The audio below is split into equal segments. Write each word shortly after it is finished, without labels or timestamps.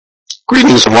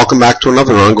Greetings and welcome back to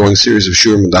another ongoing series of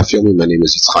Shurim and Daf Yomi. My name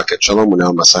is Yitzchak Etshalom. We're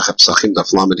now in Masachet Pesachim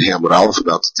Daf Lamed Hey Amud Aleph,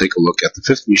 about to take a look at the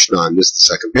fifth Mishnah and this the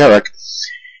second parak,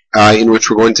 in which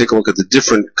we're going to take a look at the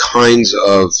different kinds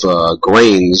of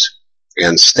grains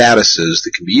and statuses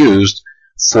that can be used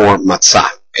for matzah.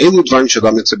 Elu dvarim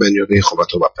shadam mitzvah ben yodei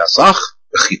chovato b'Pesach,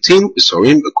 b'chitim,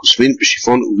 b'sorim, b'kusmin,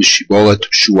 b'shifon, u'b'shibolet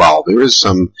shual. There is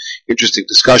some interesting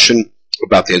discussion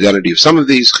about the identity of some of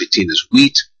these. Chitin is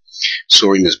wheat.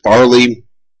 Sorim is barley.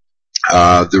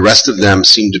 The rest of them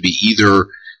seem to be either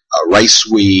rice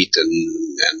wheat and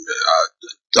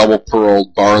double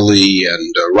pearled barley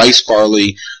and rice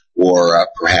barley, or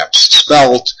perhaps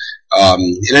spelt.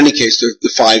 In any case, they're the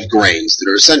five grains that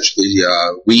are essentially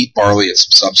wheat, barley, and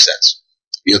some subsets.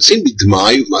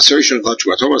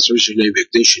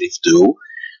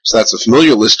 So that's a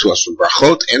familiar list to us from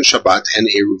Brachot and Shabbat and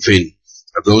Eruvin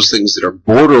of those things that are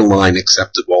borderline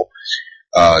acceptable.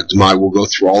 Demai will go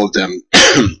through all of them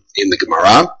in the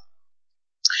Gemara.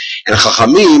 And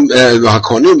Chachamim,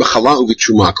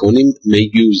 Hakonim may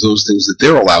use those things that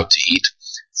they're allowed to eat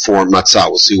for matzah.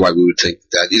 We'll see why we would think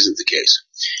that isn't the case.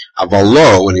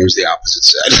 Avalo, and here's the opposite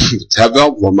side.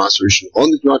 Tevel, Maser Rishon, we'll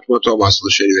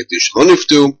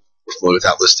flow with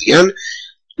that list again.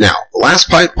 Now, the last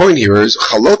point here is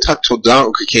Chalot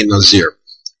HaTodah Ukekei Nazir.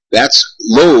 That's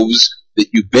loaves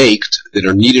that you baked that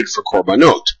are needed for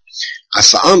korbanot.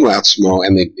 Asa'am latzmo,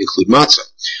 and they include matzah.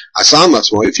 Asa'am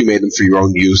latzmo, if you made them for your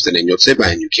own use, then in yotzei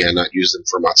bahen you cannot use them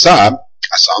for matzah.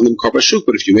 Asa'am them korbashuk,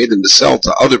 but if you made them to sell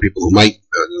to other people who might,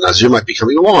 Nazir might be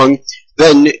coming along,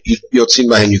 then yotzei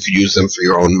bahen you could use them for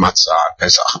your own matzah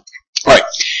pesach. Alright.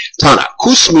 Tana.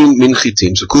 Kusmin min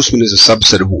chitim. So kusmin is a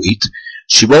subset of wheat.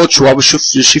 Shibot shual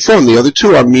shifon. The other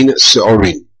two are min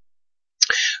seorim.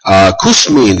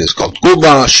 Kusmin is called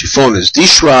guba. Shifon is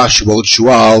dishra. Shibot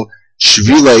shual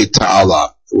Shvile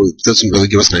ta'ala. It doesn't really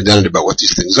give us an identity about what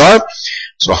these things are.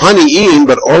 So hani'im,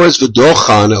 but orez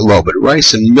v'dochan lo. But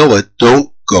rice and millet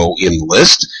don't go in the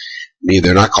list.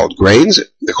 They're not called grains.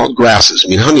 They're called grasses. So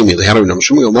we have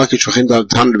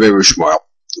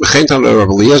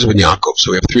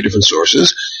three different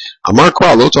sources.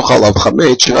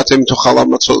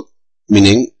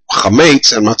 Meaning,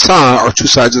 chametz and matzah are two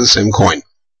sides of the same coin.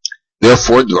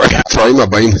 Therefore, only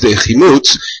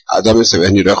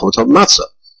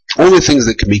things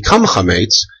that can become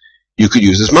chametz, you could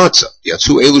use as matzah.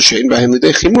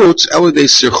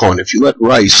 If you let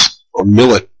rice or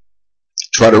millet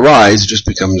try to rise, it just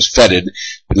becomes fetid,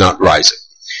 but not rising.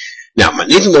 Now,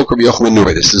 this is not Rabbi Yochanan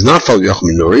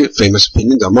Nuri, a famous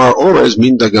opinion. Damar Orez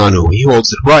min daganu. He holds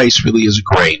that rice really is a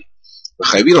grain.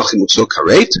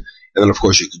 And then, of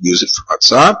course, you could use it for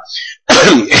matzah,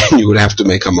 and you would have to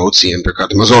make a motzi and birkat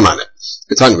hamazon on it.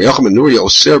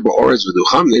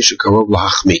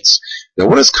 Now,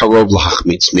 what does karov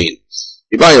lahachmitz mean?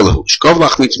 Karov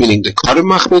lahachmitz meaning the karim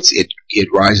machmitz, it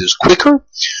rises quicker.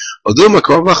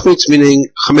 Karov lahachmitz meaning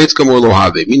chametz gamor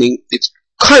lohave, meaning it's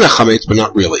kind of chametz, but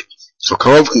not really. So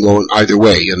karov can go in either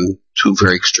way, in two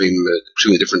very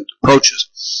extremely different approaches.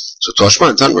 So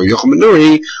Toshma, Tan Rabbi Yochanan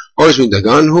Nuri, always mean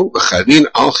daganhu b'chavin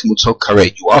al chimutzo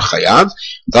karet. You are chayav.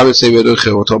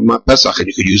 Pesach, and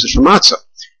you could use it for matzah.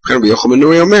 Rabbi Yochanan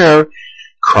Nuri Omer,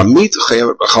 kramit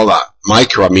chayav b'chala. My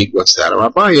kramit, what's that?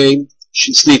 Rabbaye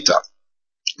shitznita.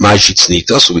 My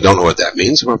shitznita, so we don't know what that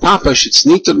means. My papa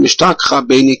shitznita mishtakcha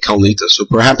beini kalnita. So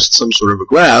perhaps it's some sort of a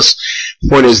grass. The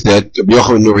point is that Rabbi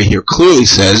Yochanan Nuri here clearly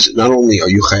says, not only are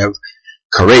you chayav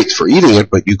karet for eating it,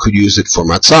 but you could use it for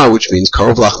matzah, which means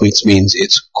karov lachmitz means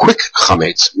it's quick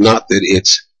chametz, not that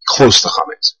it's close to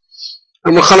chametz.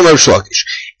 And so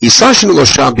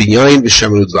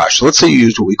let's say you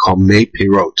used what we call mei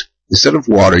perot. Instead of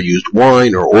water, you used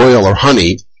wine or oil or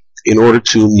honey in order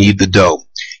to knead the dough.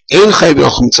 When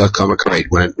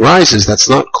it rises, that's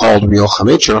not called real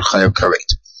chametz or chayav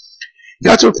karet.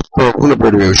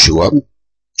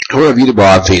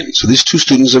 So these two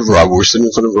students of Rav were sitting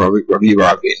in front of Rabbi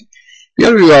Ravin.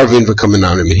 Rabbi Ravin were coming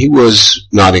on him, and he was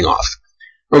nodding off.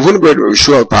 So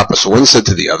one said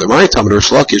to the other, why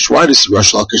does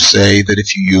Rosh Lakish say that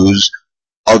if you use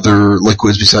other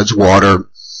liquids besides water,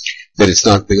 that it's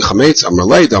not big chametz?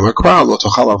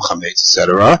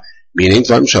 Etc. Meaning,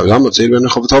 I'm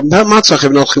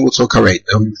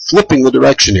flipping the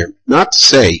direction here. Not to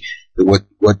say that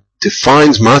what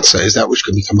defines matzah is that which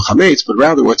can become chametz, but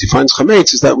rather what defines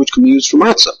chametz is that which can be used for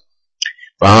matzah.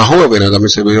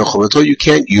 You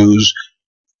can't use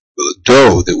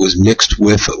dough that was mixed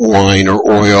with wine or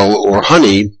oil or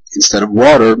honey instead of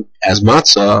water as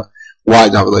matzah. Why?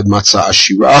 Matzah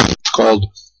ashira. It's called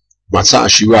matzah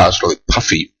ashira. It's really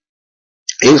puffy.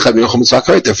 Therefore, you're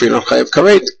not chayav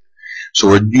karet. So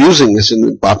we're using this in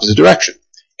the opposite direction.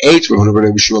 8,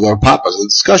 Papa. So the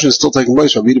discussion is still taking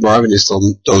place. Rabbi Bar Avin is still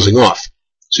dozing off.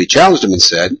 So he challenged him and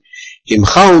said, so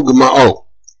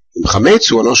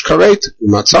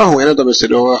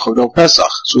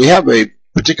we have a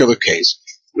particular case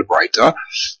in the Braita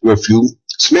where if you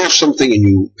smash something and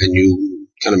you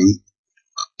kind of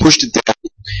pushed it down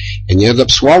and you ended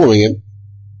up swallowing it,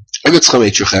 if it's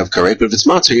chametz you have karet, but if it's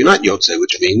matzah you're not yotze,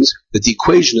 which means that the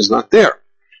equation is not there.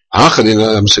 Here,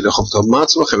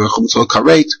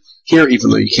 even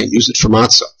though you can't use it for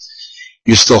matzah,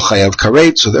 you still chayav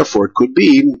karet, so therefore it could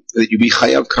be that you be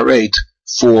chayav karet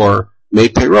for mei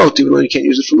perot, even though you can't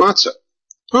use it for matzah.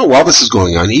 Oh, while this is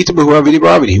going on, he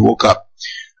woke up.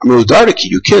 You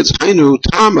kids, Hainu,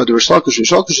 Tama, the Rish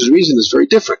Lakish's reason is very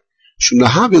different.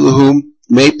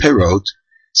 Mei perot,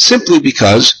 simply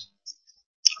because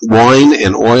wine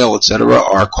and oil, etc.,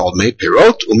 are called mei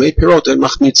perot, umei perot and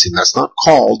machmitzin. That's not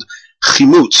called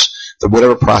chimutz,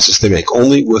 whatever process they make,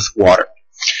 only with water.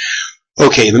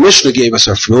 Okay, the Mishnah gave us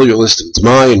our familiar list of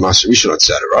D'mai and Maser Rishon,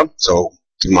 etc. So,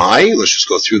 D'mai, let's just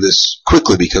go through this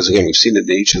quickly because, again, we've seen it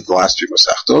in each of the last 3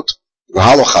 Masechtot.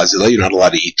 V'halo chazila, you're not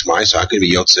allowed to eat D'mai, so how can it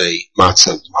be Yotzei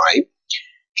Matzah D'mai?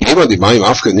 Because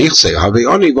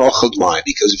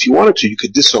if you wanted to, you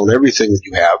could disown everything that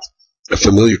you have, a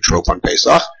familiar trope on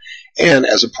Pesach, and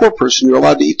as a poor person, you're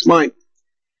allowed to eat D'mai.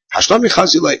 So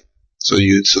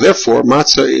therefore,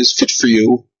 matzah is fit for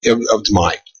you of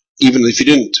D'mai, even if you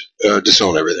didn't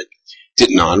disown everything.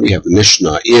 Ditnan, we have the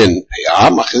Mishnah in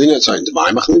Peyah, Machelin Etzayin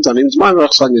D'mai, Machelin Tanim D'mai,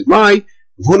 V'achsan D'mai,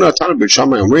 V'huna Tana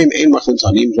B'Shamai Omrim, Ein Machelin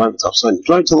Tanim D'mai, V'tachsan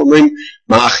D'mai, V'tachsan Omrim,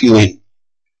 Ma'achilin.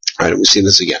 Alright, we've seen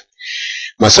this again.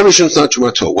 Maser Rishon is not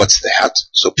Trumato. What's that?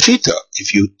 So Pshita,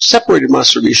 if you separated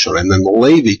Maser Rishon and then the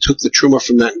Levi took the Truma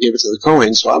from that and gave it to the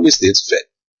Kohen, so obviously it's fit.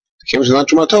 It's not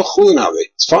Trumato, Chulin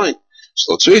it's fine.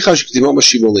 So here's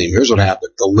what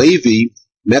happened. The Levi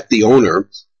met the owner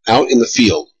out in the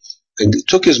field and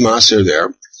took his Maser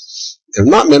there. And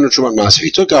not Menu Trumat Maser.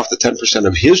 He took off the 10%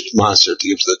 of his Maser to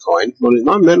give to the Kohen, but it's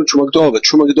not Menu Trumat Gedolah. But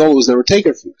Trumat Gedolah was never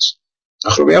taken from this.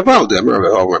 If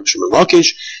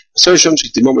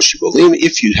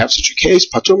you have such a case,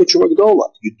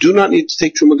 you do not need to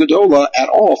take Truma Gedolah at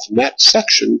all from that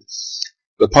section,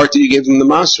 the part that you gave them the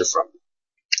Maser from.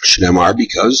 Shnemar,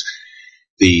 because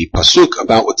the pasuk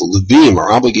about what the Levim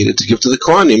are obligated to give to the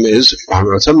Kohanim is you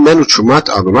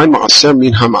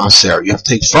have to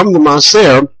take from the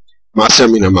Maser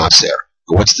min ha-Maser.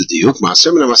 What's the deal?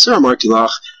 Maser min ha-Maser amarti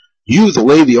lach, you, the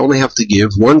Levi, only have to give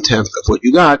 1/10 of what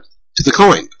you got to the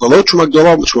Kohen. You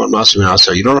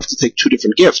don't have to take 2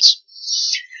 different gifts.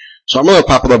 So I'm going to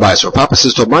Papa Labai. So Papa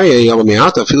says, so if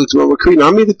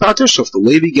the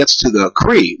Levi gets to the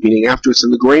Kri, meaning after it's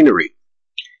in the granary,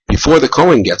 before the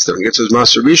Kohen gets there and gets his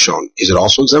Maser Rishon, is it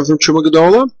also exempt from Truma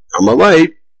Gedolah?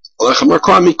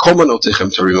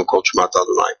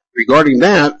 Regarding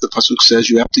that, the pasuk says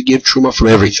you have to give Truma from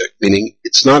everything, meaning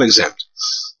it's not exempt.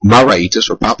 Maraitis,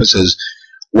 where Papa says,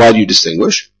 why do you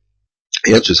distinguish?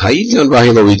 The answer is Ha'idgan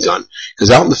V'Ha'iloridgan, because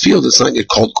out in the field it's not yet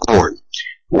called corn.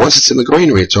 Once it's in the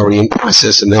granary, it's already in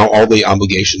process, and now all the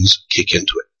obligations kick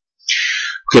into it.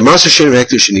 Okay, Maser Sheni or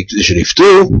Hekdesh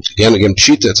Sheniftu. Again,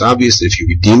 Pshita, it's obvious that if you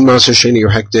redeem Maser Sheni or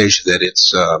Hekdesh, that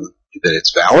it's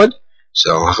valid.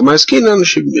 So,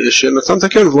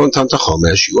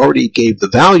 you already gave the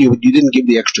value, but you didn't give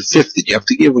the extra 5th that you have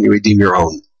to give when you redeem your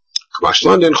own.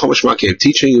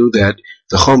 Teaching you that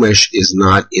the Chomesh is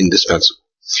not indispensable.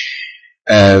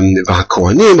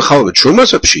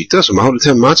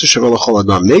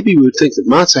 Maybe we would think that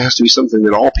matzah has to be something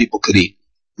that all people could eat.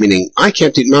 Meaning, I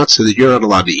can't eat matzah that you're not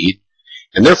allowed to eat,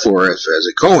 and therefore, as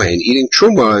a Kohen, eating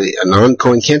truma, a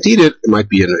non-Kohen can't eat it, it might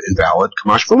be invalid.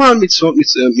 Matzot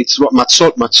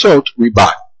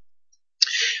ribat.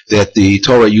 That the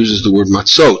Torah uses the word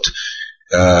matzot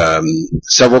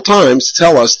several times to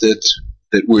tell us that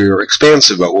we're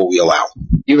expansive about what we allow.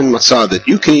 Even matzah that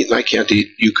you can eat and I can't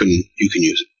eat, you can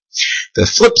use it. The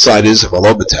flip side is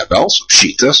v'lo b'tevel, so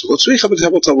pshita. So let's reach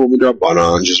b'tevel tavel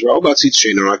b'drabanan, just roll about tzitz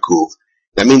shein akuv.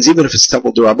 That means even if it's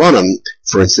tevel d'rabanan,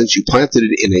 for instance, you planted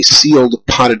it in a sealed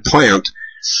potted planter,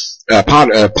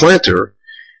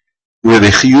 where the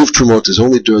chiyuv trumot is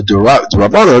only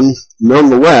d'rabanan,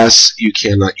 nonetheless, you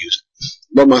cannot use it.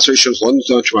 But Maser Rishon is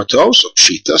not Trumato, so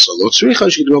pshita. So lo tzricha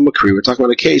shegidol makri. We're talking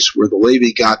about a case where the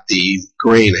Levi got the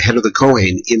grain ahead of the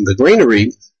Kohen in the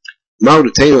granary. I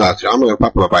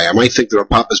might think that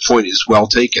Papa's point is well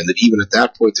taken, that even at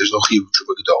that point there's no chiyuv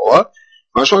Truma Gedolah.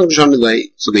 So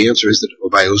the answer is that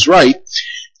Rabbi was right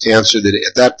to answer that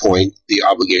at that point the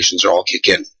obligations are all kick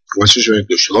in. What's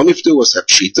that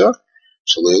pshita?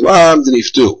 So leilam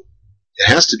d'niftu. It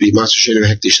has to be Maser Sheni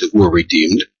Hekdesh that were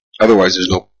redeemed. Otherwise, there's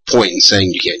no point in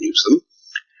saying you can't use them.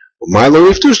 They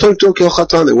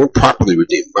weren't properly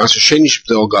redeemed. Maser Sheni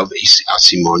Shebdel Gav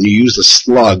Asimon. You use the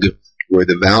slug where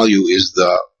the value is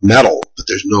the metal, but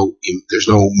there's no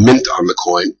mint on the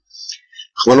coin.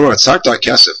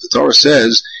 The Torah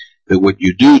says that what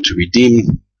you do to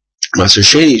redeem Maser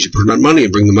Sheni is you put it on money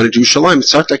and bring the money to Yerushalayim.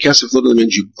 Tzarta Kesef literally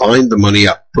means you bind the money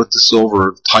up, put the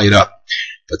silver, tie it up.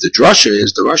 But the drasha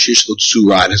is the Rashi Shlo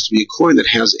Tzura. It has to be a coin that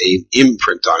has an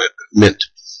imprint on it, mint.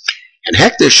 And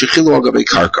Hekdesh Shechilu Al Gabei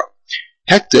Karka.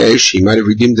 Hekdesh, he might have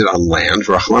redeemed it on land.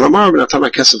 For this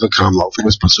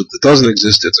pasuk that doesn't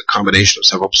exist, it's a combination of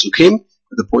several pasukim.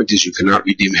 But the point is, you cannot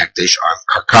redeem Hekdesh on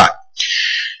Karkat.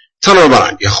 I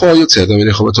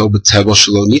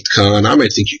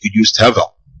might think you could use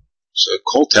Tevel. So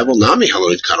call Tevel Nami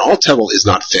Halonit Khan. All Tevel is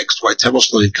not fixed. Why Tevel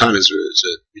Shalonit Khan is a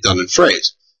redundant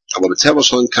phrase. But Tevel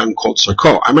Shalonit Khan called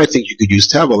Sarko. I might think you could use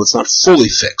Tevel. It's not fully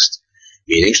fixed.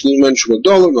 Meaning meaning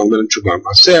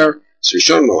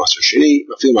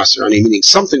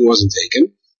something wasn't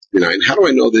taken. And how do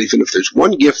I know that even if there's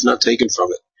one gift not taken from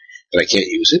it, that I can't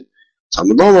use it?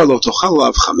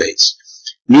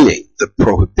 Meaning, the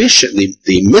prohibition,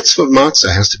 the mitzvah of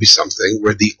matzah has to be something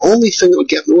where the only thing that would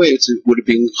get in the way would have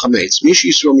been chametz. Mish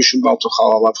yisro mishum bal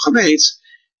tochal alav chametz.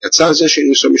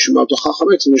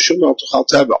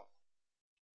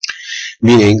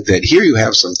 Meaning that here you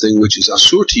have something which is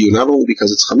asur to you not only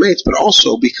because it's chametz, but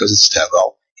also because it's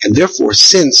tevel. And therefore,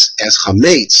 since as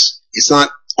chametz, it's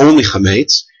not only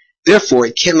chametz, therefore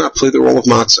it cannot play the role of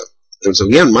matzah. And so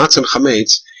again, matzah and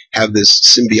chametz have this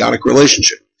symbiotic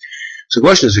relationship. So the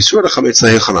question is, Yisur Chametz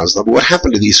Le'echanazla, but what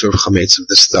happened to the Yisur Chametz of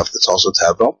this stuff that's also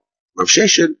Tevel? Rav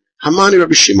Sheshet, Hamani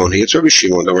Rabbi Shimon, it's Rabbi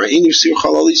Shimon, It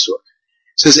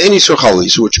says any Yisur Chalal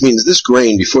Yisur, which means this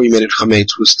grain, before you made it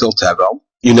Chametz, was still Tevel.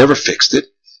 You never fixed it,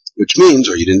 which means,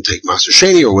 or you didn't take Maser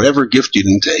Sheni, or whatever gift you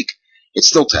didn't take, it's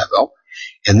still Tevel.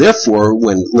 And therefore,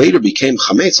 when later became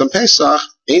Chametz on Pesach,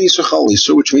 any Yisur Chalal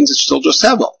Yisur, which means it's still just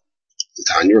Tevel. The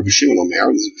Tanya Rabbi Shimon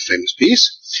Omer, this is a famous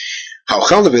piece.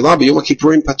 Ha'ochal nevilah b'yom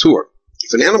ha'kippurim patur.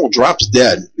 If an animal drops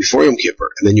dead before Yom Kippur,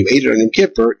 and then you ate it on Yom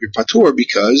Kippur, you're patur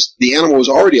because the animal was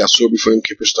already asur before Yom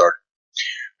Kippur started.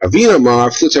 Avina mar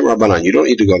flutem rabbanan. You don't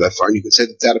need to go that far, and you can say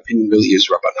that opinion really is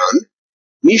rabbanan.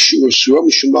 Mishu asur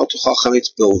mishum bal tochal chametz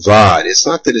bilvad. It's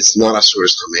not that it's not asur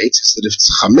as chametz, it's that if it's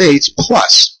chametz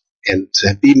plus, and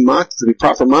to be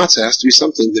proper matzah has to be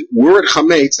something that were it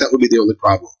chametz, that would be the only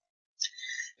problem.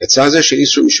 It says that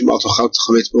shenisur mishum bal tochal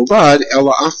chametz bilvad,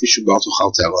 ela af mishum bal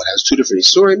tochal tevel. It has two different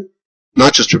isurim.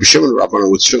 Not just Rabbi Shimon and Rabbanan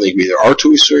would certainly agree there are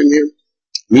two isurim here.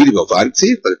 Midi bilvad,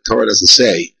 but the Torah doesn't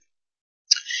say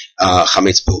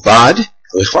chametz bilvad.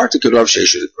 Rav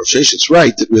Sheshet's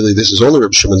right that really this is only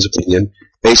Rabbi Shimon's opinion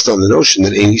based on the notion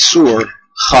that any isur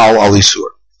chal al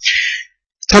isur.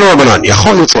 I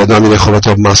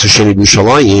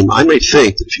might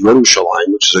think that if you go to Yerushalayim,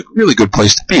 which is a really good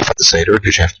place to be for the Seder,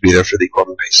 because you have to be there for the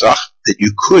Korban Pesach, that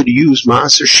you could use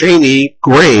Maser Sheni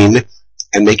grain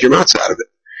and make your matzah out of it.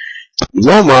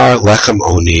 Lomar lechem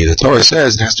oni. The Torah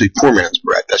says it has to be poor man's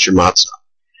bread. That's your matzah.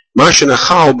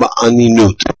 Mashenachal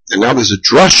ba'aninut. And now there's a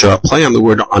drasha, play on the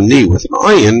word ani with an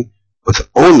ayin, with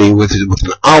oni with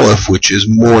an aleph, which is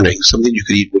mourning. Something you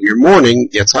could eat when you're mourning.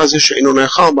 Yatzazeh she'enu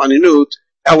nechal ba'aninut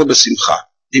ela b'simcha.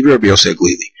 Rabbi Yosef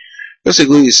Glili. Yosef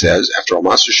Glili says, after all,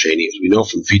 Maser Sheni, as we know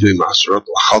from Vidui Maserot,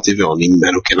 l'chalti ve'oni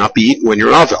menu cannot be eaten when you're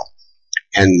an avel.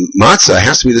 And matzah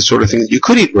has to be the sort of thing that you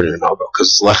could eat when you're an avel, because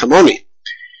it's lechem oni.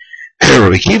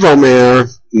 Rabbi Kiva Omer,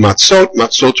 matzot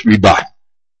riba.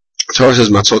 The Torah says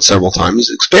matzot several times,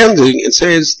 expanding and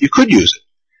says you could use it.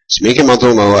 So then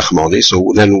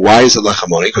why is it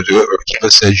lechamoni? Because Rabbi Kiva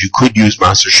says you could use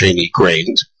Maser Sheni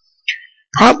grains.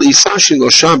 Probably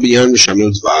lechamoni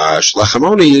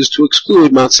is to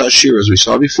exclude matzah shir, as we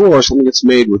saw before, something that's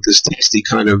made with this tasty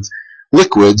kind of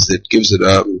liquids that gives it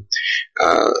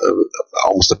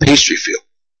almost a pastry feel.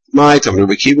 Why does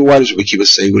Rabbi Kiva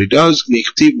say what he does?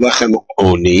 Lechem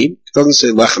oni. It doesn't say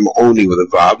lechem oni with a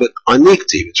vav, but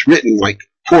aniktiv. It's written like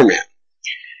poor man.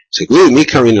 So mi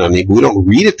karin ani, but we don't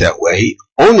read it that way.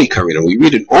 Oni karin. We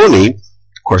read it oni. Of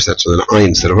course, that's with an ayin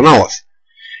instead of an aleph.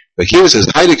 But Kiva says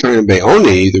hayde karin be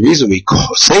oni. The reason we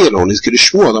say it oni is because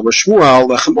Shmuel. Amar Shmuel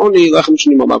lechem oni lechem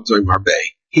sheni malav zorim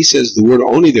harbe. He says the word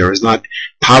oni there is not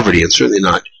poverty and certainly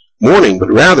not mourning, but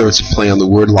rather it's a play on the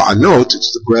word la'anot.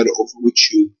 It's the bread over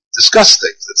which you discuss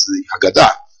things. That's the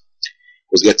Haggadah.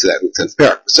 We'll get to that in the 10th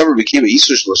parak. But Rabbi Kiva,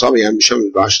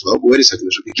 wait a second,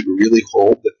 does Rabbi Kiva really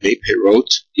hold that Mei Perot,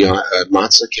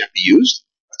 matzah can't be used?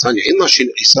 We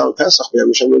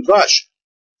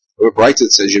have a bright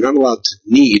that says you're not allowed to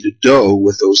knead dough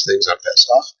with those things on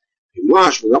Pesach, If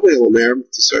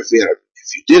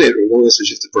you did it, Rav says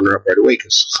you have to burn it up right away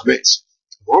because chametz.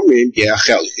 You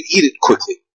could eat it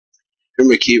quickly.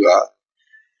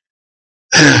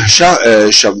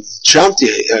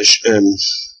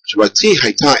 Shabbati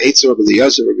Haita Eitzer Rabbi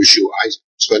Eliezer Rabbi Shua. I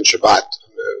spent Shabbat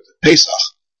Pesach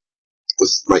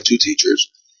with my two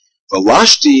teachers.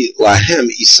 Valashti lahem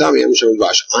isami amshem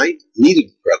vash. I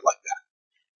needed bread like that.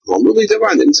 Normally they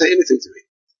didn't say anything to me.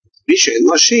 Bisha in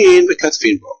lashin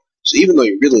v'katfin bo. So even though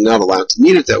you're really not allowed to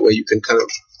knead it that way, you can kind of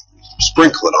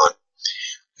sprinkle it on.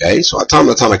 Okay, so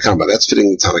Atama Tanakama, that's fitting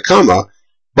the Tanakama.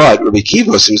 But Rabbi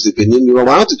Kiva seems the opinion you're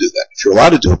allowed to do that. If you're allowed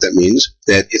to do it, that means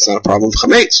that it's not a problem of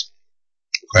chametz.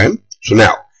 Okay? So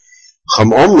now, so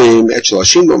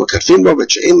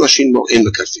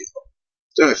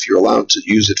if you're allowed to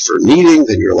use it for kneading,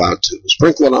 then you're allowed to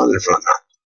sprinkle it on, and if not, not.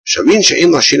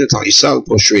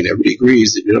 Everybody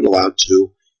agrees that you're not allowed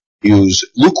to use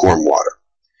lukewarm water.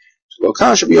 So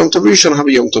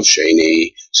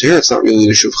here it's not really an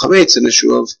issue of chametz, it's an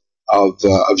issue of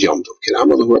Yom Tov.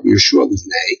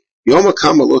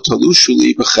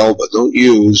 Don't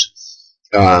use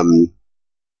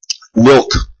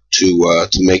milk to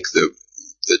make the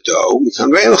dough.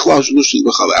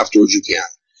 Afterwards you can.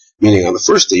 Meaning on the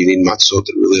first day you need matzot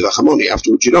and really lachamoni.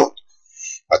 Afterwards you don't.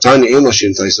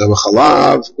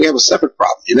 We have a separate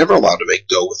problem. You're never allowed to make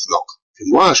dough with milk.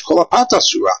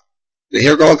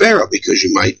 Because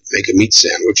you might make a meat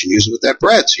sandwich and use it with that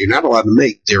bread. So you're not allowed to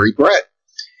make dairy bread.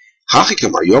 What he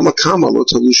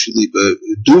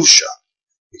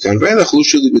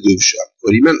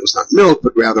meant was not milk,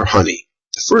 but rather honey.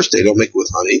 The first day don't make it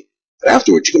with honey, but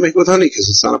afterwards you can make it with honey because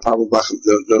it's not a problem.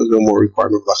 No more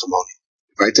requirement of lachamoni.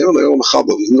 We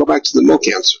can go back to the milk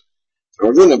answer.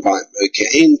 If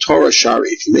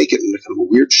you make it in a kind of a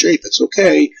weird shape, it's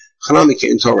okay. So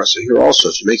here also,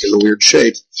 if you make it in a weird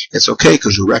shape, it's okay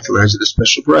because you recognize it as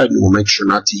special bread and we'll make sure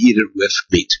not to eat it with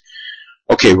meat.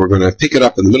 Okay, we're going to pick it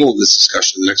up in the middle of this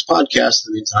discussion in the next podcast.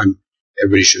 In the meantime,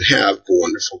 everybody should have a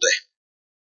wonderful day.